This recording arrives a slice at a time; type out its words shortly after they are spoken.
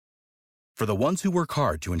For the ones who work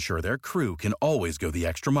hard to ensure their crew can always go the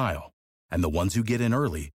extra mile, and the ones who get in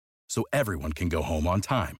early so everyone can go home on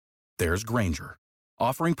time, there's Grainger,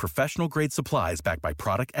 offering professional-grade supplies backed by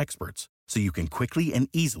product experts so you can quickly and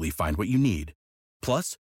easily find what you need.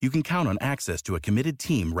 Plus, you can count on access to a committed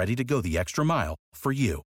team ready to go the extra mile for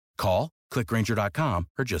you. Call, click Grainger.com,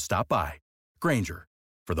 or just stop by. Grainger,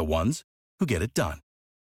 for the ones who get it done.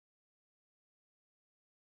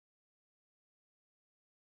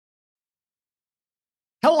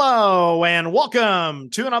 Hello, and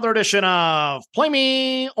welcome to another edition of Play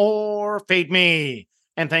Me or Fade Me.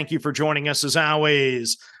 And thank you for joining us as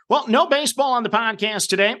always. Well, no baseball on the podcast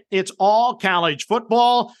today. It's all college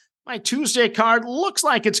football. My Tuesday card looks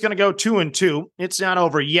like it's going to go 2-2. It's not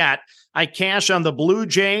over yet. I cash on the Blue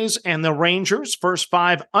Jays and the Rangers, first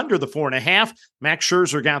 5 under the 4.5. Max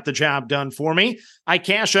Scherzer got the job done for me. I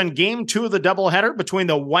cash on game 2 of the doubleheader between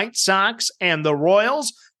the White Sox and the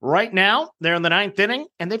Royals. Right now, they're in the 9th inning,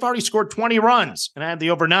 and they've already scored 20 runs, and I had the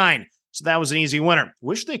over 9. So that was an easy winner.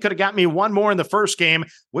 Wish they could have got me one more in the first game.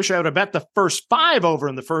 Wish I would have bet the first 5 over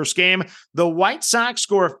in the first game. The White Sox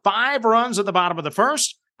score 5 runs at the bottom of the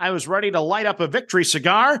first. I was ready to light up a victory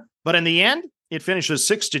cigar, but in the end, it finishes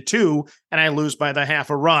 6-2, and I lose by the half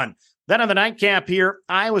a run. Then on the nightcap here,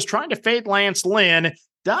 I was trying to fade Lance Lynn.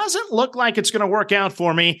 Doesn't look like it's going to work out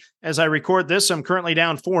for me. As I record this, I'm currently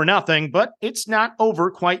down 4-0, but it's not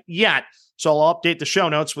over quite yet. So I'll update the show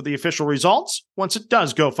notes with the official results once it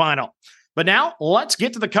does go final. But now let's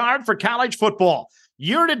get to the card for college football.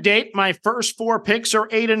 Year to date, my first 4 picks are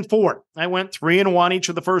 8-4. I went 3-1 each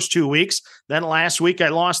of the first 2 weeks. Then last week, I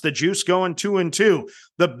lost the juice going 2-2.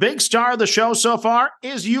 The big star of the show so far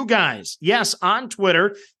is you guys. Yes, on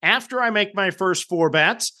Twitter, after I make my first 4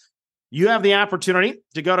 bets, you have the opportunity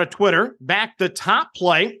to go to Twitter, back the top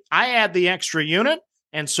play. I add the extra unit,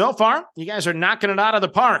 and so far, you guys are knocking it out of the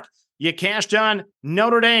park. You cashed on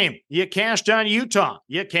Notre Dame. You cashed on Utah.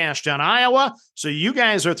 You cashed on Iowa. So you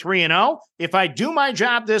guys are 3-0. If I do my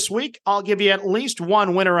job this week, I'll give you at least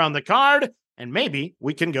one winner on the card, and maybe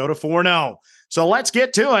we can go to 4-0. So let's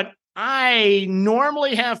get to it. I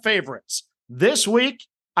normally have favorites. This week,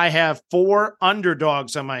 I have 4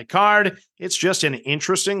 underdogs on my card. It's just an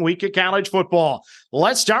interesting week of college football.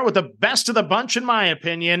 Let's start with the best of the bunch, in my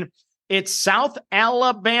opinion. It's South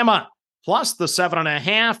Alabama, plus the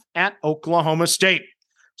 7.5 at Oklahoma State.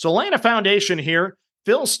 So laying a foundation here,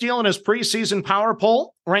 Phil Steele in his preseason power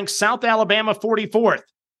poll ranks South Alabama 44th.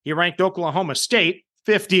 He ranked Oklahoma State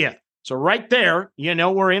 50th. So right there, you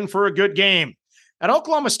know we're in for a good game. At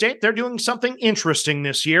Oklahoma State, they're doing something interesting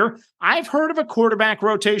this year. I've heard of a quarterback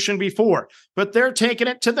rotation before, but they're taking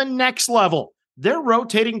it to the next level. They're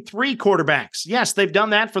rotating 3 quarterbacks. Yes, they've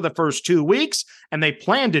done that for the first 2 weeks, and they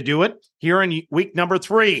plan to do it here in week number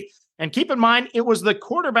 3. And keep in mind, it was the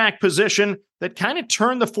quarterback position that kind of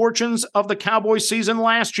turned the fortunes of the Cowboys season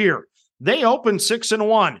last year. They opened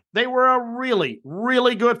 6-1. They were a really,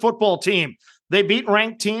 really good football team. They beat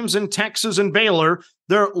ranked teams in Texas and Baylor.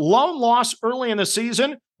 Their lone loss early in the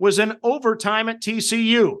season was in overtime at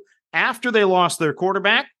TCU. After they lost their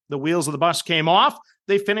quarterback, the wheels of the bus came off.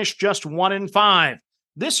 They finished just 1-5.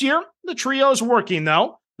 This year, the trio's working,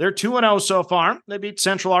 though. They're 2-0 so far. They beat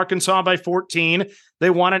Central Arkansas by 14. They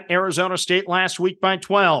won at Arizona State last week by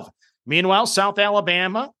 12. Meanwhile, South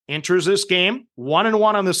Alabama enters this game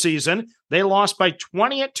 1-1 on the season. They lost by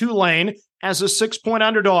 20 at Tulane as a 6-point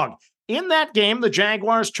underdog. In that game, the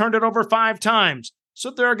Jaguars turned it over 5 times. So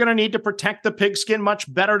they're going to need to protect the pigskin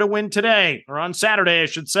much better to win today, or on Saturday, I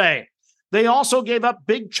should say. They also gave up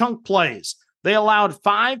big chunk plays. They allowed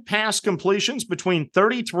 5 pass completions between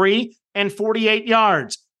 33 and 48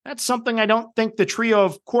 yards. That's something I don't think the trio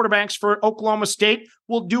of quarterbacks for Oklahoma State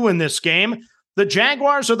will do in this game. The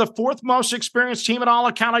Jaguars are the 4th most experienced team in all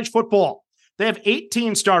of college football. They have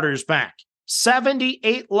 18 starters back,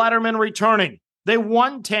 78 lettermen returning. They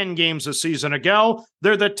won 10 games a season ago.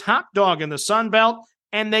 They're the top dog in the Sun Belt,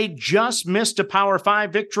 and they just missed a Power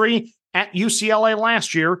 5 victory at UCLA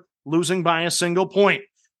last year, losing by a single point.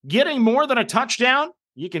 Getting more than a touchdown?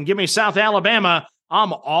 You can give me South Alabama.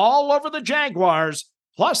 I'm all over the Jaguars,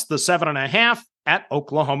 plus the 7.5 at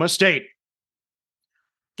Oklahoma State.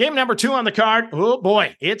 Game number 2 on the card. Oh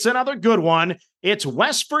boy, it's another good one. It's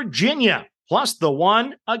West Virginia, plus the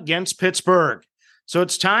 1 against Pittsburgh. So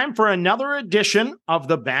it's time for another edition of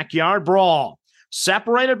the Backyard Brawl.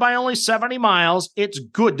 Separated by only 70 miles, it's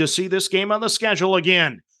good to see this game on the schedule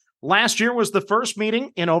again. Last year was the first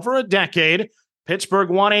meeting in over a decade. Pittsburgh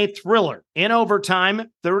won a thriller in overtime,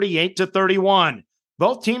 38-31.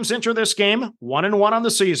 Both teams enter this game 1-1 on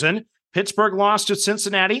the season. Pittsburgh lost to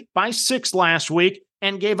Cincinnati by 6 last week.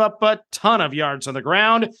 and gave up a ton of yards on the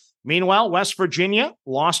ground. Meanwhile, West Virginia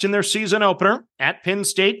lost in their season opener at Penn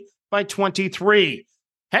State by 23.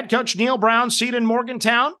 Head coach Neil Brown's seat in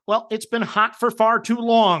Morgantown, well, it's been hot for far too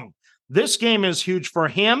long. This game is huge for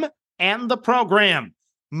him and the program.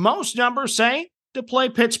 Most numbers say to play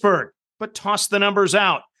Pittsburgh, but toss the numbers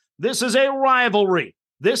out. This is a rivalry.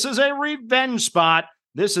 This is a revenge spot.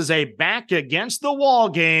 This is a back against the wall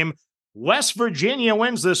game. West Virginia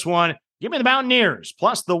wins this one. Give me the Mountaineers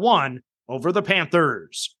plus the 1 over the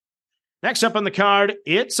Panthers. Next up on the card,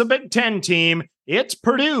 it's a Big Ten team. It's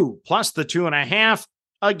Purdue plus the 2.5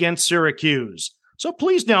 against Syracuse. So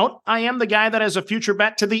please note, I am the guy that has a future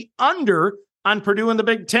bet to the under on Purdue in the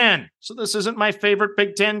Big Ten. So this isn't my favorite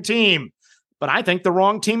Big Ten team. But I think the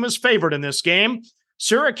wrong team is favored in this game.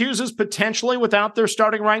 Syracuse is potentially without their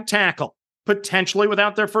starting right tackle, potentially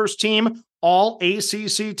without their first team all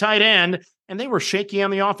ACC tight end, and they were shaky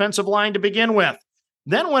on the offensive line to begin with.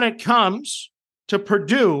 Then when it comes to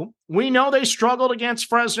Purdue, we know they struggled against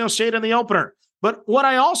Fresno State in the opener. But what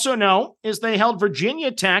I also know is they held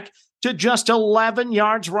Virginia Tech to just 11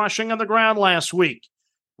 yards rushing on the ground last week.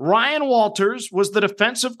 Ryan Walters was the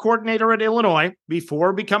defensive coordinator at Illinois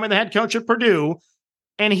before becoming the head coach at Purdue,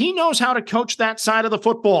 and he knows how to coach that side of the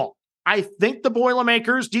football. I think the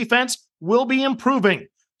Boilermakers defense will be improving.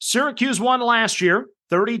 Syracuse won last year,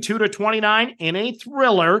 32-29 in a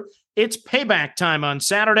thriller. It's payback time on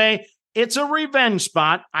Saturday. It's a revenge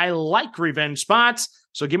spot. I like revenge spots,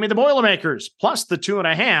 so give me the Boilermakers plus the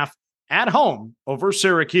 2.5 at home over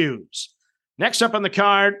Syracuse. Next up on the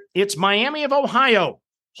card, it's Miami of Ohio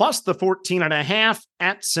plus the 14.5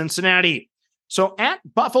 at Cincinnati. So at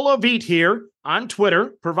Buffalo Beat here on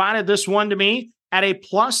Twitter provided this one to me at a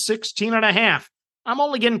plus 16.5. I'm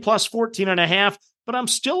only getting plus 14.5, but I'm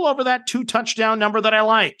still over that 2-touchdown number that I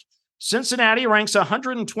like. Cincinnati ranks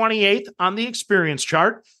 128th on the experience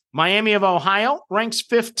chart. Miami of Ohio ranks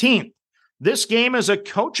 15th. This game is a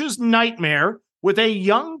coach's nightmare with a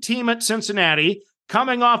young team at Cincinnati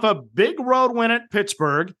coming off a big road win at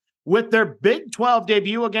Pittsburgh with their Big 12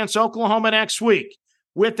 debut against Oklahoma next week,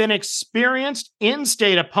 with an experienced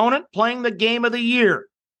in-state opponent playing the game of the year.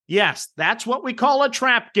 Yes, that's what we call a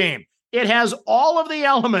trap game. It has all of the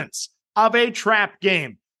elements of a trap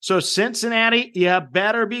game. So Cincinnati, you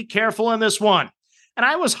better be careful in this one. And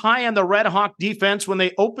I was high on the Red Hawk defense when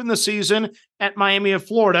they opened the season at Miami of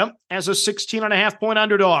Florida as a 16.5-point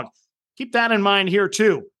underdog. Keep that in mind here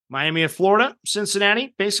too. Miami of Florida,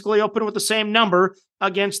 Cincinnati basically opened with the same number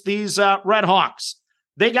against these Red Hawks.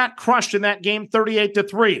 They got crushed in that game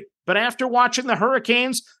 38-3. But after watching the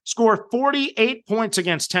Hurricanes score 48 points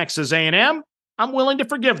against Texas A&M, I'm willing to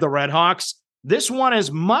forgive the Red Hawks. This one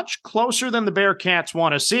is much closer than the Bearcats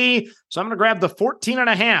want to see, so I'm going to grab the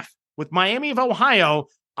 14.5 with Miami of Ohio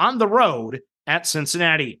on the road at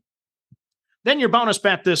Cincinnati. Then your bonus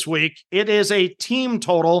bet this week, it is a team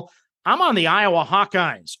total. I'm on the Iowa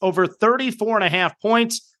Hawkeyes over 34.5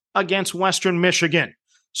 points against Western Michigan.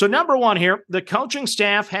 So number one here, the coaching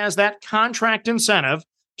staff has that contract incentive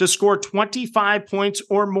to score 25 points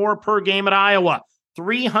or more per game at Iowa.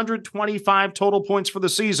 325 total points for the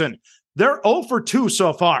season. They're 0 for 2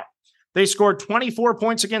 so far. They scored 24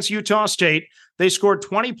 points against Utah State. They scored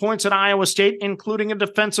 20 points at Iowa State, including a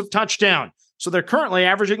defensive touchdown. So they're currently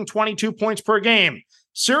averaging 22 points per game.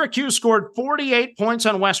 Syracuse scored 48 points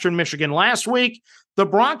on Western Michigan last week. The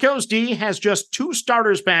Broncos D has just 2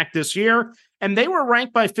 starters back this year, and they were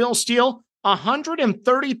ranked by Phil Steele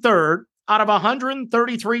 133rd out of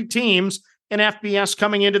 133 teams in FBS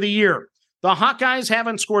coming into the year. The Hawkeyes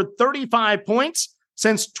haven't scored 35 points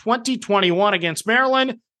since 2021 against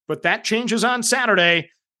Maryland, but that changes on Saturday.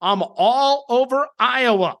 I'm all over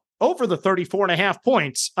Iowa, over the 34.5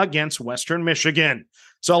 points against Western Michigan.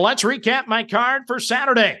 So let's recap my card for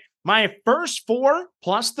Saturday. My first 4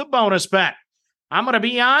 plus the bonus bet. I'm going to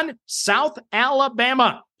be on South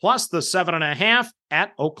Alabama plus the 7.5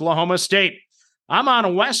 at Oklahoma State. I'm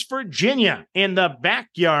on West Virginia in the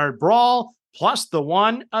backyard brawl plus the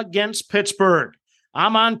 1 against Pittsburgh.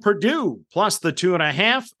 I'm on Purdue plus the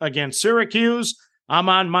 2.5 against Syracuse. I'm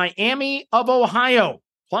on Miami of Ohio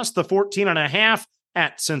plus the 14.5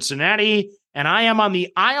 at Cincinnati. And I am on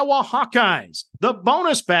the Iowa Hawkeyes, the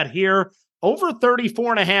bonus bet here, over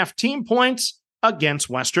 34.5 team points against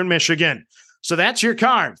Western Michigan. So that's your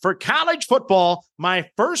card for college football, my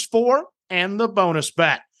first 4 and the bonus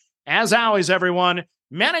bet. As always, everyone,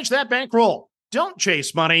 manage that bankroll. Don't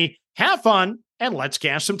chase money. Have fun, and let's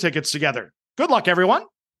cash some tickets together. Good luck, everyone.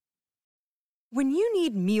 When you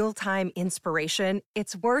need mealtime inspiration,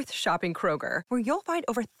 it's worth shopping Kroger, where you'll find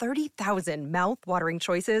over 30,000 mouth-watering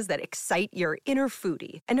choices that excite your inner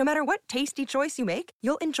foodie. And no matter what tasty choice you make,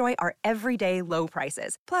 you'll enjoy our everyday low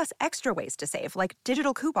prices, plus extra ways to save, like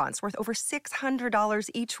digital coupons worth over $600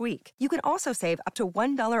 each week. You can also save up to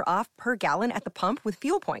 $1 off per gallon at the pump with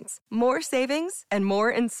fuel points. More savings and more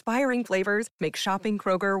inspiring flavors make shopping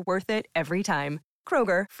Kroger worth it every time.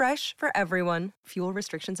 Kroger, fresh for everyone. Fuel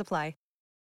restrictions apply.